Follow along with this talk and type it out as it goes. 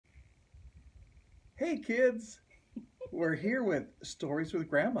Hey kids, we're here with Stories with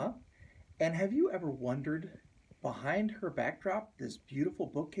Grandma. And have you ever wondered, behind her backdrop, this beautiful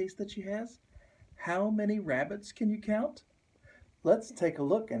bookcase that she has, how many rabbits can you count? Let's take a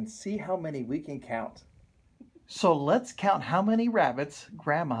look and see how many we can count. So let's count how many rabbits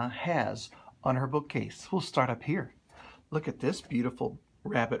Grandma has on her bookcase. We'll start up here. Look at this beautiful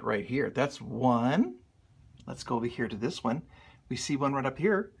rabbit right here. That's one. Let's go over here to this one. We see one right up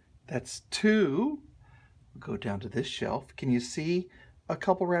here. That's two. We'll go down to this shelf. Can you see a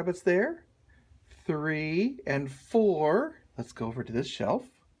couple rabbits there? 3 and 4. Let's go over to this shelf.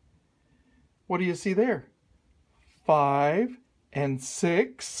 What do you see there? 5 and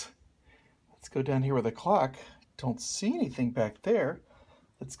 6. Let's go down here with a clock. Don't see anything back there.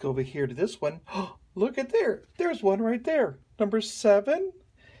 Let's go over here to this one. Oh, look at there. There's one right there. Number 7.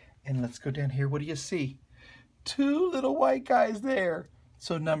 And let's go down here. What do you see? 2 little white guys there.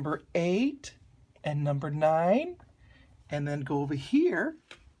 So number 8 and number 9. And then go over here.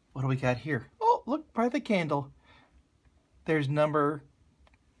 What do we got here? Oh, look, by the candle. There's number,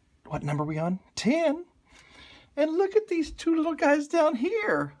 what number are we on? 10. And look at these 2 little guys down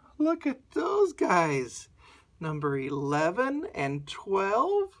here. Look at those guys. Number 11 and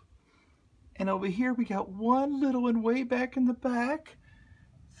 12. And over here we got one little one way back in the back.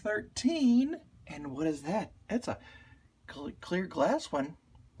 13. And what is that? That's a clear glass one.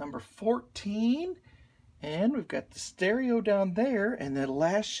 Number 14. And we've got the stereo down there. And the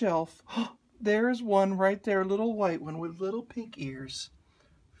last shelf. There's one right there, a little white one with little pink ears.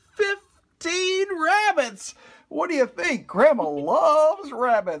 15 rabbits! What do you think? Grandma loves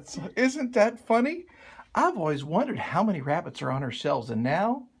rabbits. Isn't that funny? I've always wondered how many rabbits are on her shelves, and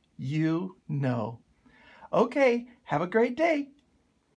now you know. Okay, have a great day.